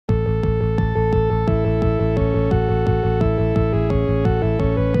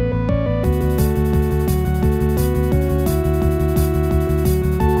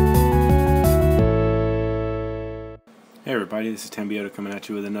Hey everybody, this is Tambioto coming at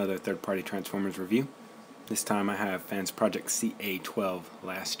you with another third-party Transformers review. This time I have Fansproject CA-12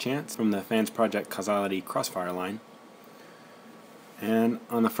 Last Chance from the Fansproject Causality Crossfire line. And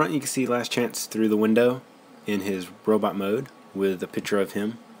on the front you can see Last Chance through the window in his robot mode with a picture of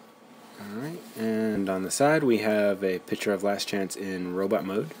him. Alright, and on the side we have a picture of Last Chance in robot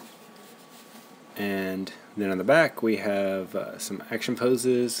mode. And then on the back we have some action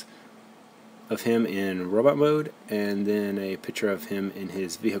poses of him in robot mode, and then a picture of him in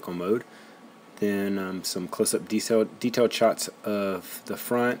his vehicle mode. Then some close-up detailed shots of the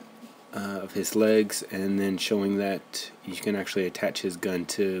front of his legs, and then showing that you can actually attach his gun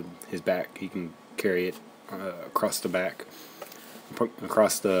to his back. You can carry it across the back,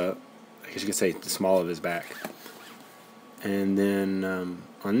 across the, I guess you could say, the small of his back. And then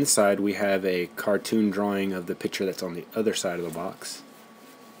on this side we have a cartoon drawing of the picture that's on the other side of the box.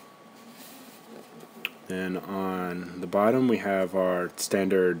 And on the bottom we have our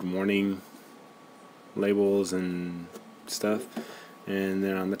standard warning labels and stuff, and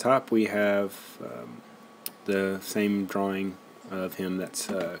then on the top we have the same drawing of him that's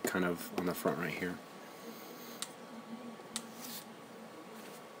kind of on the front right here.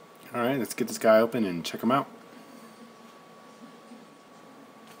 Alright, let's get this guy open and check him out.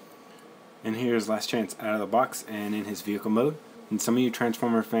 And here's Last Chance out of the box and in his vehicle mode. And some of you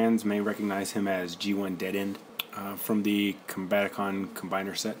Transformer fans may recognize him as G1 Dead End from the Combaticon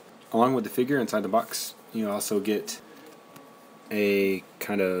Combiner set. Along with the figure inside the box, you also get a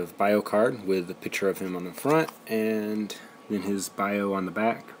kind of bio card with a picture of him on the front and then his bio on the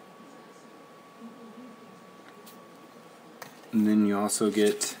back. And then you also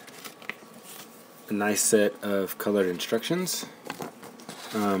get a nice set of colored instructions.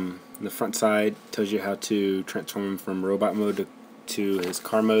 The front side tells you how to transform him from robot mode to his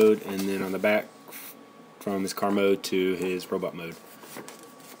car mode, and then on the back from his car mode to his robot mode.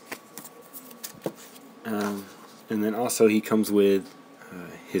 And then also he comes with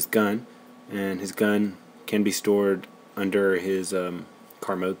his gun, and his gun can be stored under his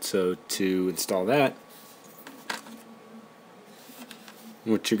car mode. So to install that,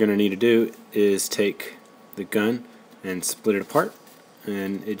 what you're going to need to do is take the gun and split it apart,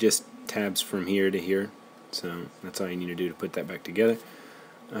 and it just tabs from here to here, so that's all you need to do to put that back together.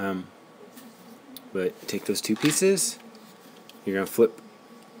 But take those two pieces, you're going to flip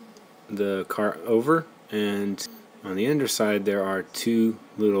the car over, and on the underside there are two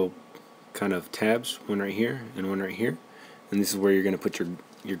little kind of tabs, one right here and one right here, and this is where you're going to put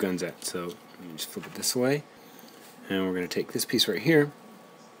your guns at. So let me just flip it this way, and we're going to take this piece right here,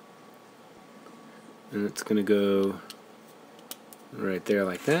 and it's going to go right there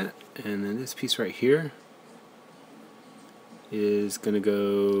like that, and then this piece right here is going to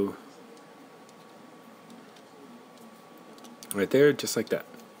go right there, just like that.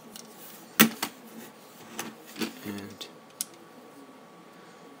 And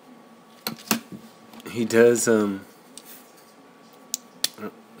he does oh,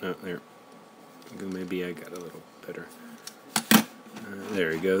 no, there, maybe I got a little better.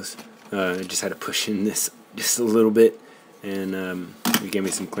 There he goes. I just had to push in this just a little bit, and he gave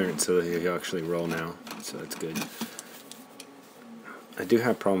me some clearance, so he'll actually roll now, so that's good. I do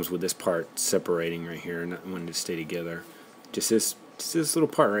have problems with this part separating right here, not wanting to stay together. Just this little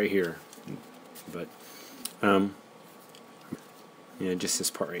part right here, but yeah, just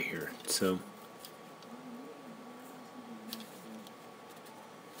this part right here. So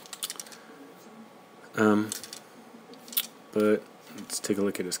but let's take a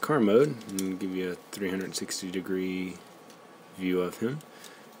look at his car mode and give you a 360-degree view of him.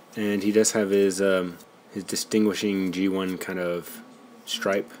 And he does have his distinguishing G1 kind of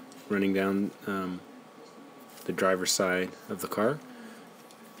stripe running down the driver's side of the car,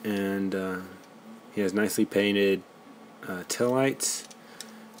 and he has nicely painted taillights.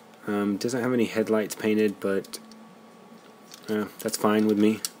 Doesn't have any headlights painted, but that's fine with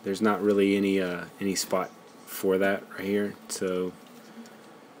me. There's not really any spot for that right here, so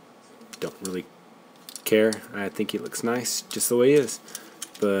don't really care. I think he looks nice just the way he is,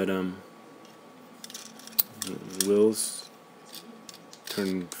 but wheels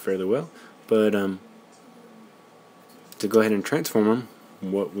turn fairly well. But to go ahead and transform him,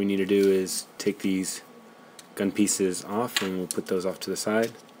 what we need to do is take these gun pieces off, and we'll put those off to the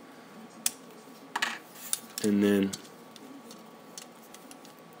side, and then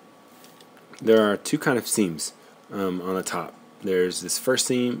there are two kind of seams on the top. There's this first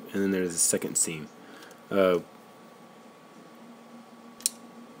seam, and then there's the second seam. What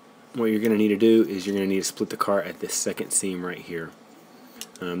you're going to need to do is you're going to need to split the car at this second seam right here.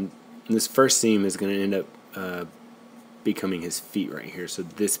 This first seam is going to end up becoming his feet right here. So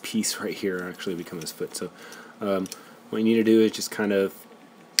this piece right here actually becomes his foot. So what you need to do is just kind of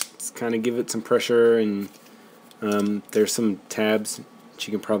give it some pressure, and there's some tabs that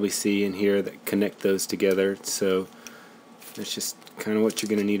you can probably see in here that connect those together. So that's just kind of what you're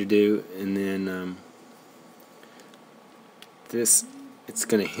going to need to do. And then it's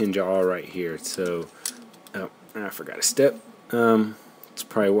going to hinge all right here. So I forgot a step. It's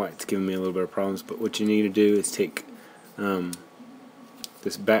probably why it's giving me a little bit of problems, but what you need to do is take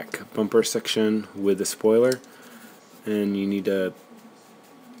this back bumper section with the spoiler, and you need to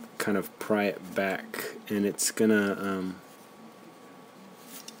kind of pry it back, and it's gonna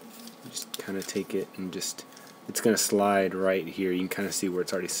just kind of take it and it's gonna slide right here. You can kind of see where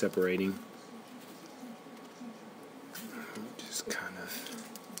it's already separating. Just kind of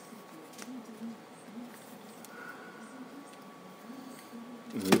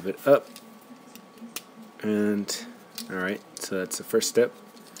move it up, and alright, so that's the first step.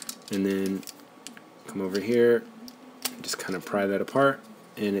 And then come over here and just kind of pry that apart,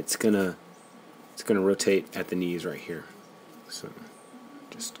 and it's gonna rotate at the knees right here. So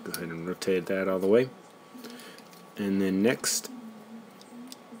just go ahead and rotate that all the way. And then next,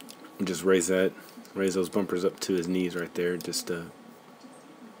 just raise those bumpers up to his knees right there, just to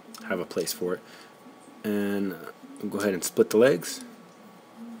have a place for it. And go ahead and split the legs.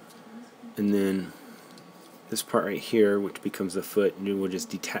 And then this part right here, which becomes the foot, and we'll just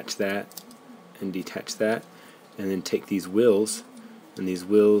detach that and detach that, and then take these wheels, and these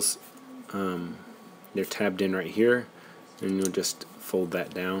wheels, they're tabbed in right here, and you'll just fold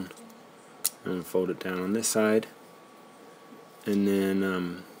that down and fold it down on this side. And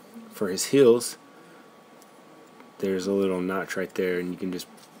then for his heels, there's a little notch right there, and you can just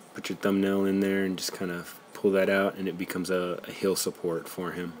put your thumbnail in there and just kind of pull that out, and it becomes a heel support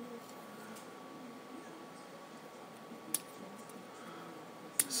for him.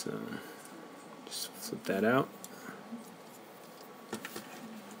 So just flip that out.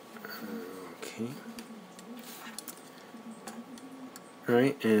 Okay.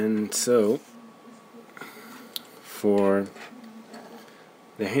 Alright, and so for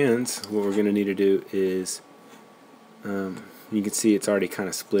the hands, what we're going to need to do is, you can see it's already kind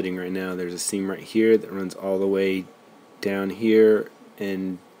of splitting right now. There's a seam right here that runs all the way down here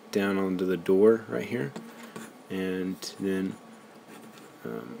and down onto the door right here, and then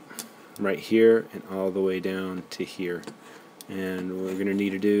right here and all the way down to here. And what we're going to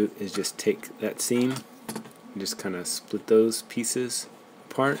need to do is just take that seam and just kind of split those pieces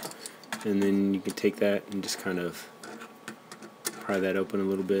apart, and then you can take that and just kind of pry that open a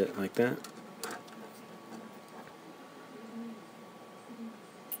little bit like that.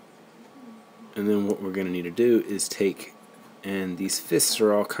 And then what we're going to need to do is take, and these fists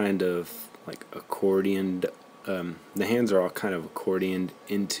are all kind of like accordioned, the hands are all kind of accordioned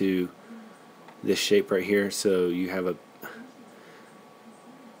into this shape right here. So you have a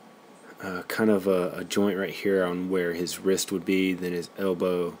kind of a joint right here on where his wrist would be, then his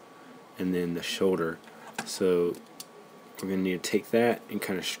elbow, and then the shoulder. So we're going to need to take that and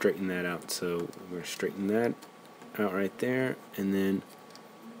kind of straighten that out. So we're going to straighten that out right there, and then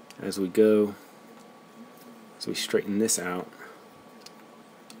as we go, as we straighten this out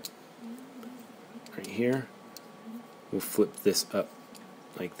right here, we'll flip this up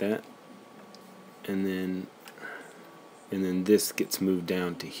like that, and then this gets moved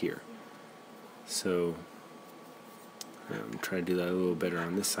down to here. So I'm trying to do that a little better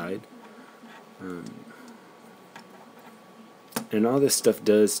on this side. And all this stuff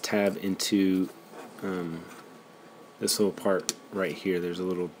does tab into this little part right here. There's a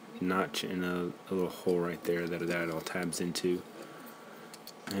little notch and a little hole right there that all tabs into.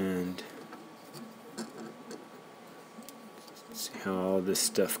 And see how all this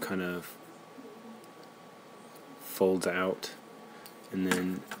stuff kind of folds out, and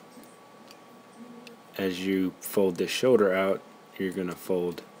then as you fold this shoulder out, you're going to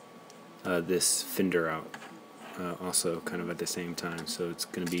fold this fender out also kind of at the same time. So it's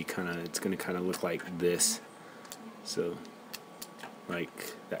going to be kind of look like this. So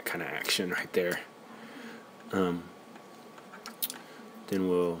like that kind of action right there. Then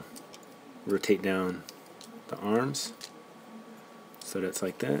we'll rotate down the arms so that's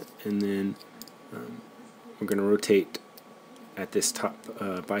like that, and then we're going to rotate at this top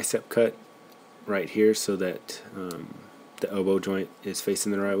bicep cut right here so that the elbow joint is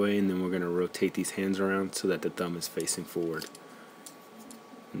facing the right way, and then we're going to rotate these hands around so that the thumb is facing forward.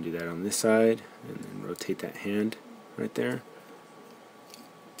 And do that on this side, and then rotate that hand right there.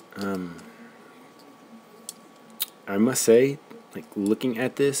 I must say, like looking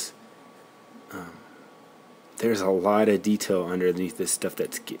at this, there's a lot of detail underneath this stuff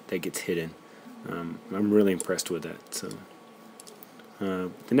that gets hidden. I'm really impressed with that. So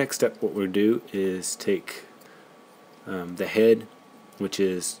the next step, what we'll do is take the head, which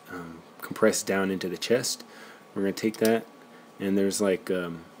is compressed down into the chest. We're going to take that, and there's like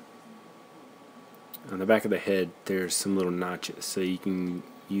on the back of the head there's some little notches, so you can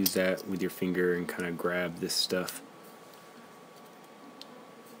use that with your finger and kind of grab this stuff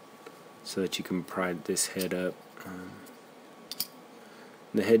so that you can pry this head up.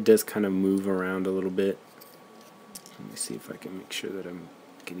 The head does kind of move around a little bit. Let me see if I can make sure that I'm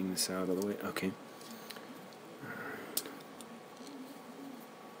getting this out of the way. Okay.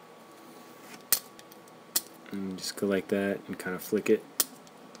 And just go like that and kind of flick it.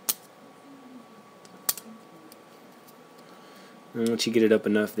 And once you get it up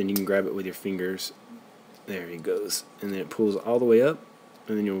enough, then you can grab it with your fingers. There it goes. And then it pulls all the way up,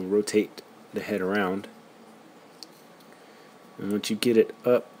 and then you'll rotate the head around. And once you get it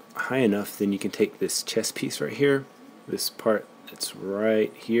up high enough, then you can take this chest piece right here, this part that's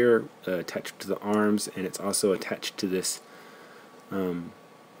right here, attached to the arms, and it's also attached to this, to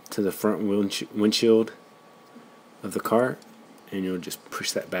the front windshield of the car, and you'll just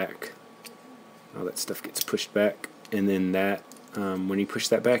push that back. All that stuff gets pushed back, and then that, when you push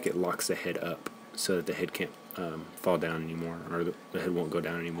that back, it locks the head up so that the head can't fall down anymore, or the head won't go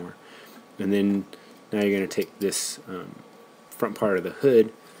down anymore. And then now you're going to take this front part of the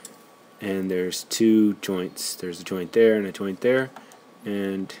hood, and there's two joints. There's a joint there and a joint there,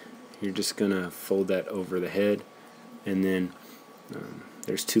 and you're just going to fold that over the head, and then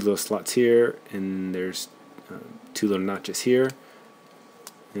there's two little slots here, and there's two little notches here,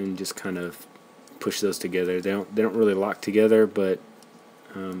 and just kind of push those together. They don't really lock together, but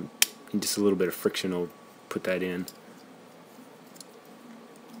just a little bit of friction will put that in.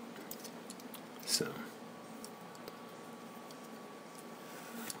 So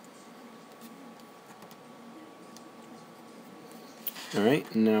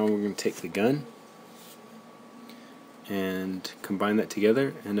alright, now we're going to take the gun and combine that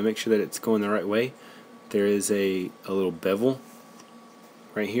together, and to make sure that it's going the right way, there is a little bevel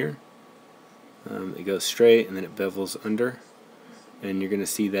right here. It goes straight and then it bevels under, and you're going to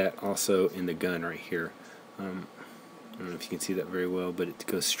see that also in the gun right here. I don't know if you can see that very well, but it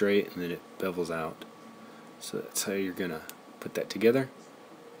goes straight and then it bevels out. So that's how you're going to put that together.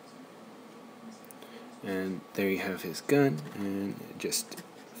 And there you have his gun, and it just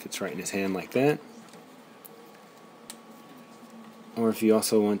fits right in his hand like that. Or if you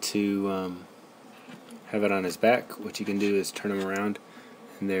also want to have it on his back, what you can do is turn him around,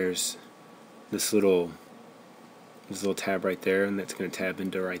 and there's this little tab right there, and that's going to tab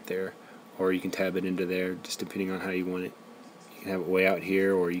into right there, or you can tab it into there, just depending on how you want it. You can have it way out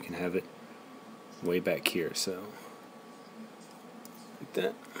here, or you can have it way back here. So like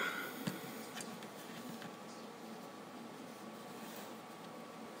that.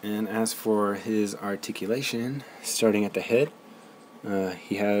 And as for his articulation, starting at the head,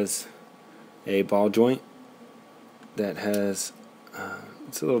 he has a ball joint that has,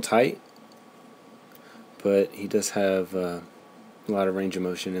 it's a little tight, but he does have a lot of range of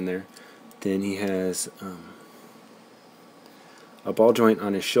motion in there. Then he has a ball joint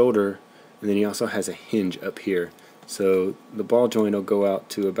on his shoulder, and then he also has a hinge up here. So the ball joint will go out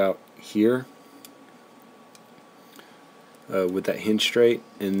to about here with that hinge straight,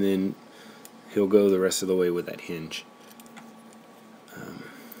 and then he'll go the rest of the way with that hinge.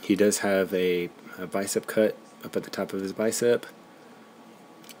 He does have a bicep cut up at the top of his bicep.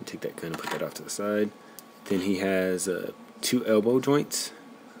 I'll take that gun and put that off to the side. Then he has two elbow joints,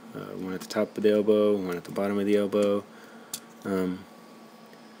 one at the top of the elbow, one at the bottom of the elbow. Then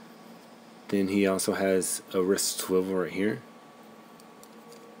he also has a wrist swivel right here.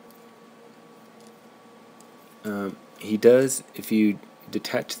 He does, if you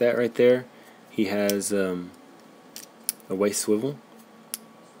detach that right there, he has a waist swivel.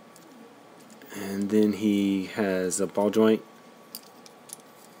 And then he has a ball joint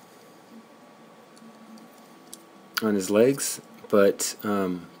on his legs, but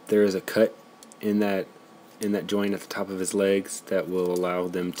there is a cut in that joint at the top of his legs that will allow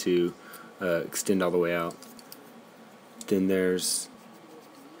them to extend all the way out. Then there's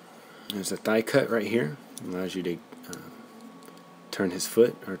a thigh cut right here, allows you to turn his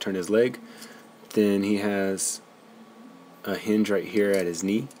foot or turn his leg. Then he has a hinge right here at his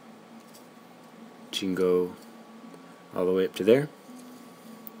knee, which you can go all the way up to there.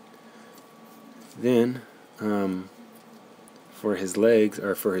 Then for his legs,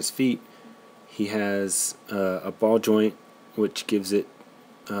 or for his feet, he has a ball joint which gives it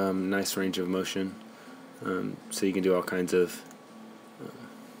nice range of motion. So you can do all kinds of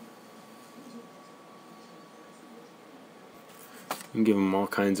you can give them all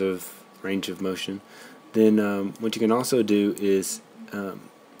kinds of range of motion. Then what you can also do is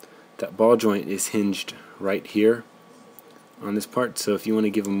that ball joint is hinged right here on this part, so if you want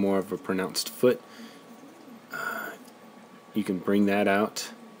to give them more of a pronounced foot, you can bring that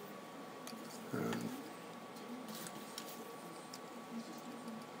out.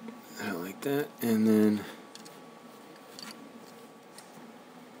 Out like that, and then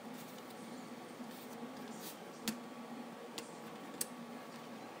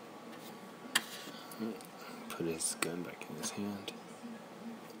put his gun back in his hand.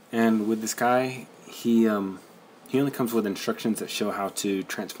 And with this guy, he only comes with instructions that show how to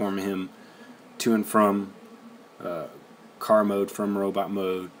transform him to and from car mode, from robot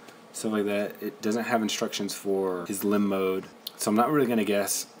mode, stuff like that. It doesn't have instructions for his limb mode, so I'm not really going to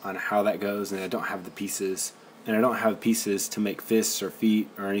guess on how that goes, and I don't have the pieces. And I don't have pieces to make fists or feet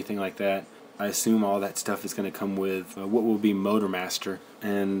or anything like that. I assume all that stuff is going to come with what will be Motor Master,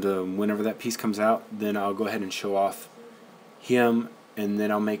 and whenever that piece comes out, then I'll go ahead and show off him, and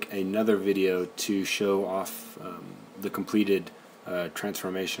then I'll make another video to show off the completed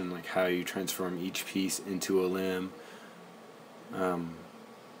transformation, like how you transform each piece into a limb, and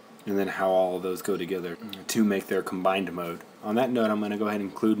then how all of those go together to make their combined mode. On that note, I'm going to go ahead and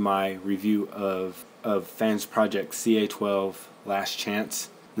include my review of Fansproject CA-12 Last Chance.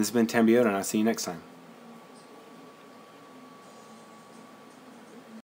 This has been Tambiota, and I'll see you next time.